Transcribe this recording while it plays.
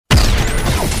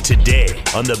today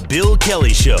on The Bill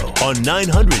Kelly Show on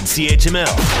 900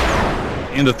 CHML.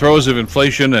 In the throes of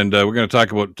inflation, and we're going to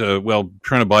talk about,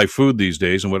 trying to buy food these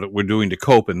days and what we're doing to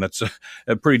cope, and that's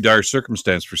a pretty dire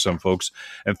circumstance for some folks.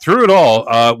 And through it all,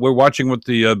 we're watching what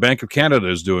the Bank of Canada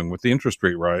is doing with the interest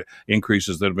rate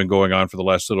increases that have been going on for the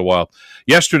last little while.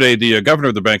 Yesterday, the governor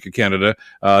of the Bank of Canada,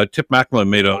 Tiff Macklem,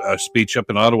 made a speech up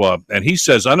in Ottawa, and he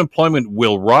says unemployment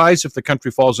will rise if the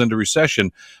country falls into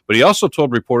recession, but he also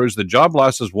told reporters that job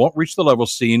losses won't reach the level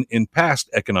seen in past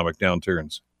economic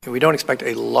downturns. We don't expect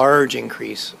a large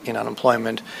increase in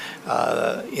unemployment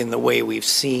in the way we've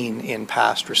seen in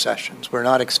past recessions. We're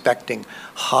not expecting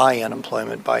high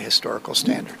unemployment by historical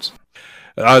standards.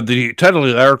 The title of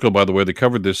the article, by the way, that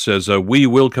covered this says, we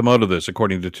will come out of this,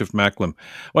 according to Tiff Macklem.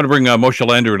 I want to bring Moshe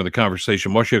Lander into the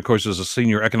conversation. Moshe, of course, is a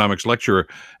senior economics lecturer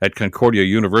at Concordia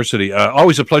University.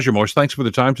 Always a pleasure, Moshe. Thanks for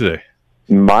the time today.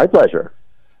 My pleasure.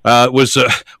 Was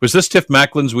this Tiff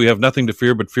Macklem's "We have nothing to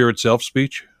fear but fear itself"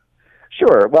 speech?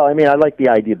 Sure. Well, I mean, I like the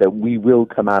idea that we will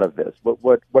come out of this.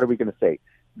 What are we going to say?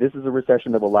 This is a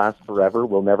recession that will last forever.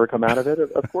 We'll never come out of it.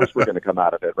 Of course we're going to come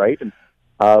out of it, right? And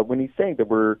when he's saying that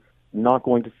we're not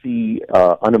going to see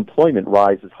unemployment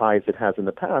rise as high as it has in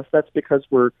the past, that's because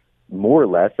we're more or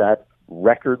less at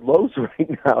record lows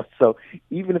right now. So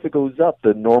even if it goes up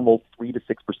the normal 3 to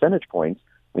 6 percentage points,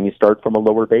 when you start from a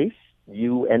lower base,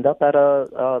 you end up at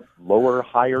a lower,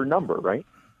 higher number, right?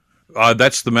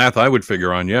 That's the math I would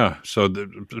figure on, yeah. So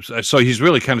he's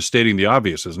really kind of stating the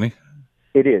obvious, isn't he?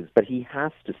 It is, but he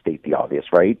has to state the obvious,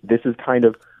 right? This is kind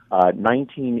of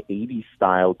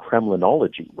 1980s-style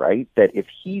Kremlinology, right? That if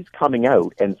he's coming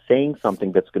out and saying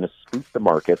something that's going to spook the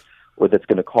market or that's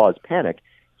going to cause panic,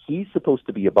 he's supposed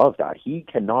to be above that. He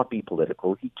cannot be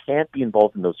political. He can't be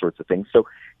involved in those sorts of things. So,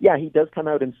 yeah, he does come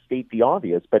out and state the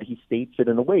obvious, but he states it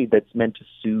in a way that's meant to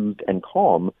soothe and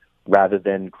calm rather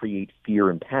than create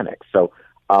fear and panic. So,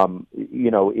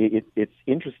 it's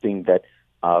interesting that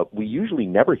we usually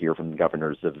never hear from the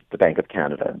governors of the Bank of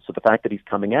Canada. And so the fact that he's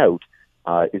coming out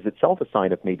is itself a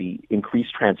sign of maybe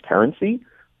increased transparency,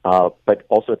 but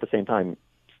also at the same time,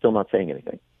 still not saying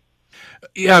anything.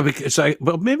 Yeah,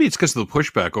 maybe it's because of the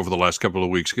pushback over the last couple of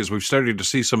weeks, because we've started to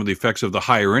see some of the effects of the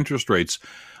higher interest rates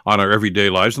on our everyday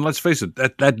lives. And let's face it,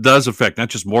 that does affect not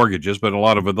just mortgages, but a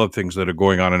lot of other things that are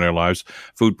going on in our lives,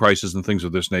 food prices and things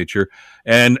of this nature.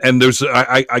 And there's,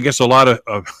 I guess, a lot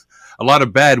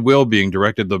of bad will being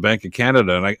directed at the Bank of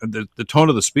Canada. And the tone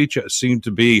of the speech seemed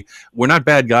to be, we're not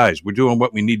bad guys. We're doing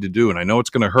what we need to do. And I know it's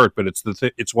going to hurt, but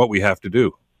it's what we have to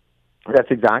do.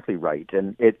 That's exactly right.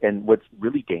 And what's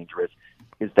really dangerous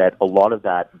is that a lot of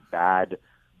that bad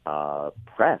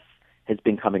press has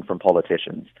been coming from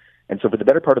politicians. And so for the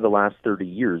better part of the last 30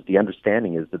 years, the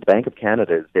understanding is that the Bank of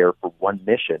Canada is there for one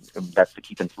mission, and that's to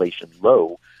keep inflation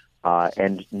low.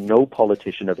 And no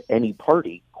politician of any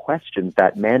party questions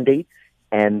that mandate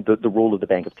and the role of the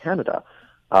Bank of Canada.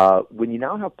 When you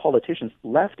now have politicians,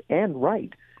 left and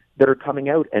right, that are coming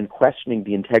out and questioning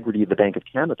the integrity of the Bank of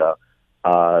Canada,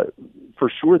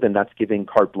 for sure, then that's giving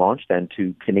carte blanche then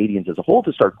to Canadians as a whole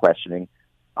to start questioning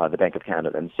the Bank of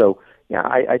Canada. And so, yeah,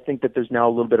 I think that there's now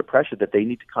a little bit of pressure that they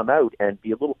need to come out and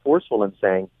be a little forceful in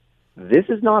saying, this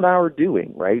is not our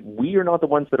doing, right? We are not the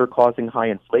ones that are causing high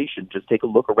inflation. Just take a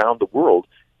look around the world,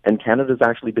 and Canada's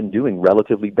actually been doing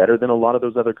relatively better than a lot of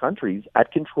those other countries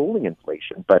at controlling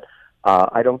inflation. But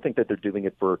I don't think that they're doing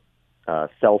it for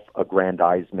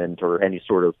self-aggrandizement or any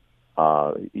sort of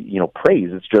praise.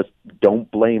 It's just,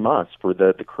 don't blame us for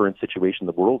the current situation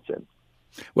the world's in.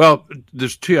 Well,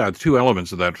 there's two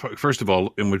elements of that. First of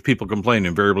all, and when people complain,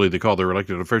 invariably they call their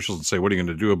elected officials and say, what are you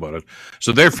going to do about it?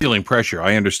 So they're feeling pressure.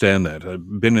 I understand that.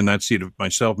 I've been in that seat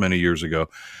myself many years ago.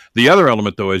 The other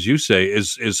element, though, as you say,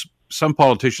 is some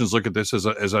politicians look at this as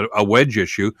a wedge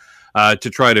issue to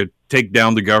try to take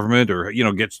down the government or,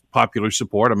 get popular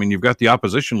support. I mean, you've got the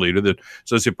opposition leader that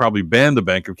says he'll probably ban the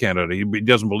Bank of Canada. He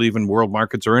doesn't believe in world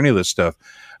markets or any of this stuff.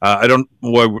 I don't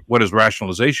know what his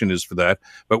rationalization is for that,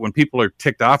 but when people are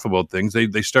ticked off about things,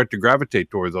 they start to gravitate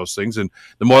toward those things. And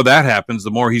the more that happens,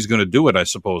 the more he's going to do it, I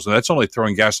suppose. And that's only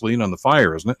throwing gasoline on the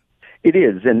fire, isn't it? It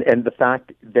is. And the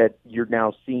fact that you're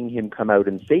now seeing him come out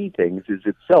and say things is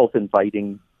itself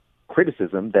inviting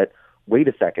criticism that, wait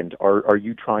a second, are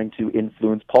you trying to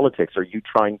influence politics? Are you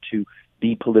trying to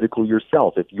be political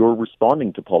yourself? If you're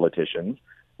responding to politicians,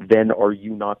 then are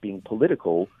you not being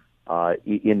political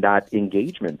in that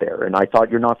engagement there? And I thought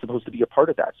you're not supposed to be a part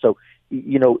of that. So,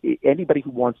 anybody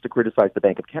who wants to criticize the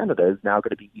Bank of Canada is now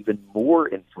going to be even more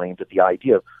inflamed at the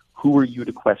idea of, who are you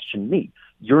to question me?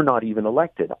 You're not even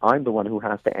elected. I'm the one who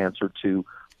has to answer to,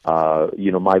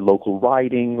 my local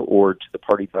riding or to the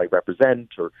party that I represent.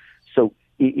 So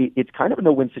it's kind of a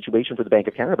no-win situation for the Bank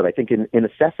of Canada. But I think in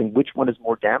assessing which one is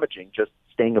more damaging, just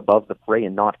staying above the fray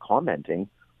and not commenting,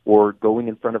 or going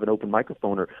in front of an open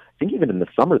microphone, or I think even in the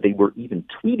summer they were even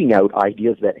tweeting out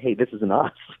ideas that, hey, this isn't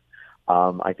us.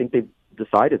 I think they've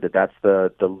decided that that's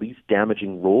the least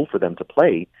damaging role for them to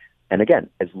play. And again,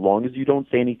 as long as you don't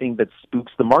say anything that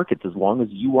spooks the markets, as long as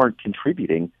you aren't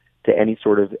contributing to any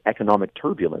sort of economic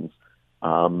turbulence,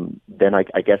 then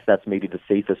I guess that's maybe the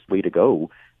safest way to go.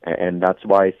 And that's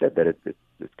why I said that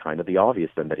it's kind of the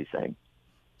obvious then that he's saying.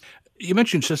 You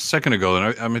mentioned just a second ago,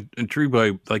 and I'm intrigued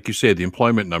by, like you said, the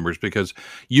employment numbers, because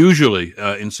usually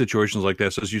in situations like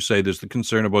this, as you say, there's the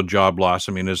concern about job loss.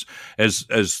 I mean, as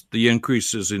the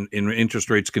increases in interest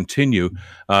rates continue,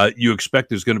 you expect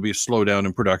there's going to be a slowdown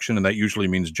in production, and that usually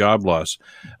means job loss.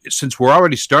 Since we're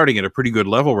already starting at a pretty good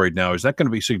level right now, is that going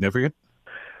to be significant?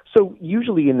 So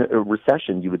usually in a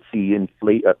recession, you would see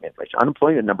inflation.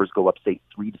 Unemployment numbers go up, say,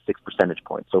 3 to 6 percentage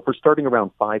points. So if we're starting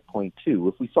around 5.2,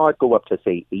 if we saw it go up to,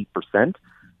 say, 8%,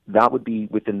 that would be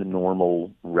within the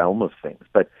normal realm of things.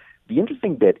 But the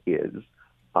interesting bit is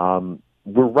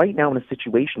we're right now in a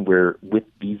situation where with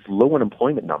these low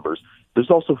unemployment numbers,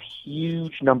 there's also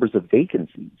huge numbers of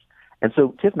vacancies. And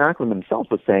so Tiff Macklem himself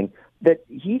was saying that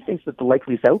he thinks that the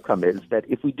likeliest outcome is that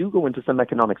if we do go into some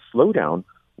economic slowdown,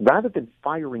 rather than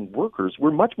firing workers, we're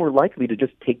much more likely to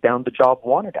just take down the job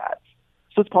wanted ads.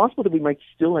 So it's possible that we might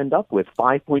still end up with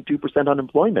 5.2%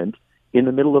 unemployment in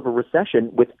the middle of a recession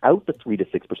without the 3 to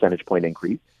 6 percentage point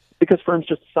increase, because firms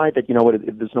just decide that, you know what,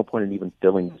 there's no point in even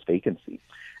filling this vacancy.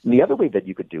 And the other way that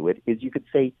you could do it is you could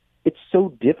say it's so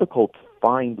difficult to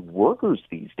find workers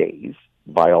these days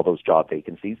by all those job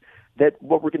vacancies that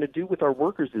what we're going to do with our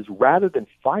workers is rather than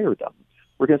fire them,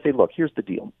 we're going to say, look, here's the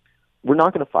deal. We're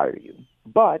not going to fire you,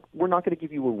 but we're not going to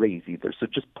give you a raise either. So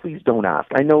just please don't ask.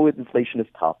 I know inflation is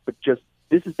tough, but just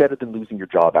this is better than losing your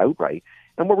job outright.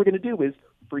 And what we're going to do is,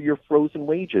 for your frozen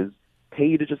wages, pay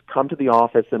you to just come to the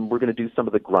office, and we're going to do some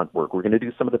of the grunt work. We're going to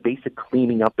do some of the basic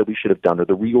cleaning up that we should have done, or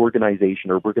the reorganization,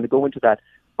 or we're going to go into that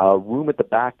room at the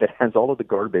back that has all of the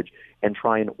garbage and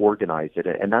try and organize it.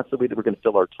 And that's the way that we're going to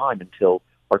fill our time until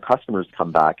our customers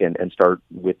come back and start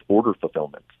with order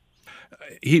fulfillment.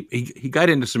 He got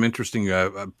into some interesting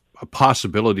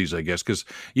possibilities, I guess, because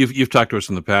you've talked to us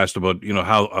in the past about, you know,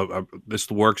 how this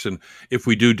works, and if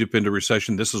we do dip into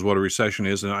recession, this is what a recession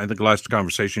is. And I think last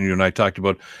conversation you and I talked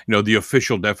about, you know, the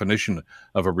official definition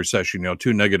of a recession, you know,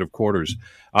 2 negative quarters,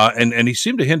 and he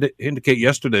seemed to indicate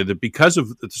yesterday that because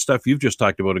of the stuff you've just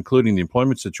talked about, including the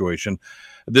employment situation,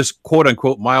 this quote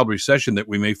unquote mild recession that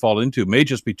we may fall into may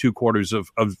just be 2 quarters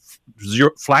of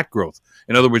zero flat growth.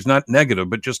 In other words, not negative,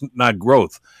 but just not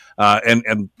growth.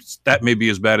 And that may be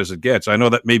as bad as it gets. I know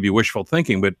that may be wishful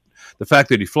thinking, but the fact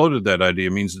that he floated that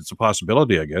idea means it's a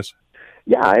possibility, I guess.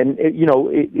 Yeah, and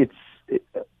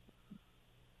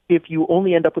if you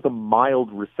only end up with a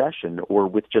mild recession or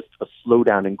with just a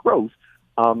slowdown in growth,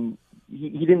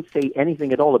 he didn't say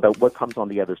anything at all about what comes on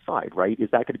the other side, right?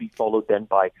 Is that going to be followed then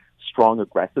by strong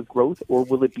aggressive growth, or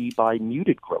will it be by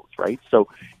muted growth, right? So,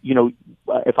 you know,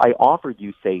 if I offered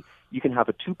you, say, you can have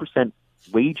a 2%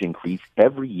 wage increase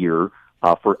every year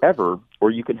forever,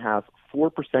 or you can have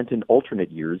 4% in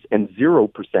alternate years and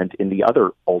 0% in the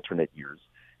other alternate years,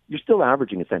 you're still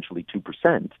averaging essentially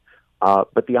 2%.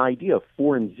 But the idea of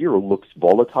 4 and 0 looks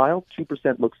volatile,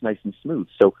 2% looks nice and smooth.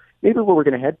 So maybe what we're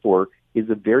going to head for is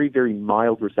a very, very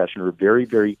mild recession, or a very,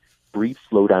 very brief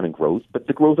slowdown in growth. But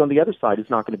the growth on the other side is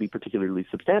not going to be particularly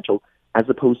substantial, as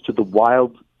opposed to the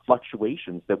wild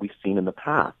fluctuations that we've seen in the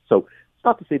past. So it's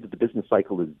not to say that the business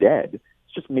cycle is dead.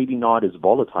 It's just maybe not as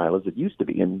volatile as it used to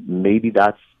be. And maybe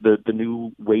that's the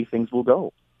new way things will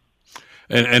go.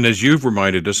 And as you've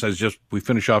reminded us, as just we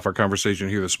finish off our conversation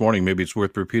here this morning, maybe it's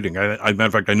worth repeating. Matter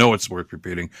of fact, I know it's worth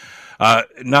repeating.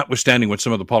 Notwithstanding what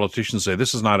some of the politicians say,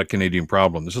 this is not a Canadian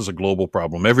problem. This is a global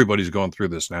problem. Everybody's going through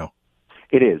this now.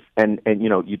 It is. And you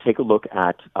know, you take a look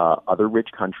at other rich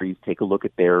countries, take a look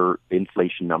at their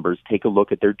inflation numbers, take a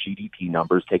look at their GDP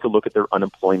numbers, take a look at their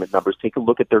unemployment numbers, take a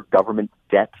look at their government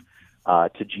debt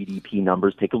to GDP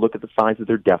numbers, take a look at the size of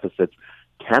their deficits.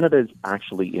 Canada is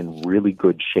actually in really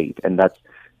good shape, and that's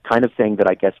kind of saying that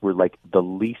I guess we're like the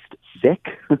least sick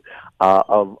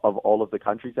of all of the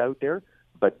countries out there.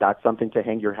 But that's something to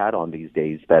hang your hat on these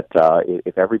days, that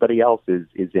if everybody else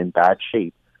is in bad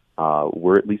shape,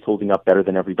 we're at least holding up better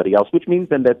than everybody else, which means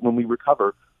then that when we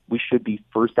recover, we should be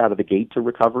first out of the gate to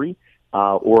recovery,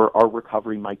 or our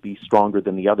recovery might be stronger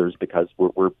than the others because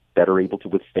we're better able to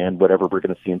withstand whatever we're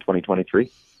going to see in 2023.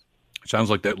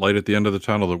 Sounds like that light at the end of the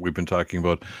tunnel that we've been talking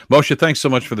about. Moshe, thanks so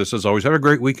much for this as always. Have a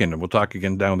great weekend, and we'll talk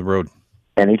again down the road.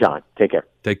 Anytime. Take care.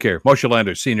 Take care. Moshe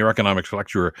Landers, Senior Economics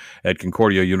Lecturer at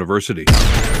Concordia University.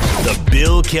 The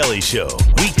Bill Kelly Show,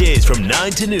 weekdays from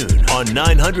 9 to noon on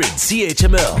 900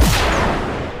 CHML.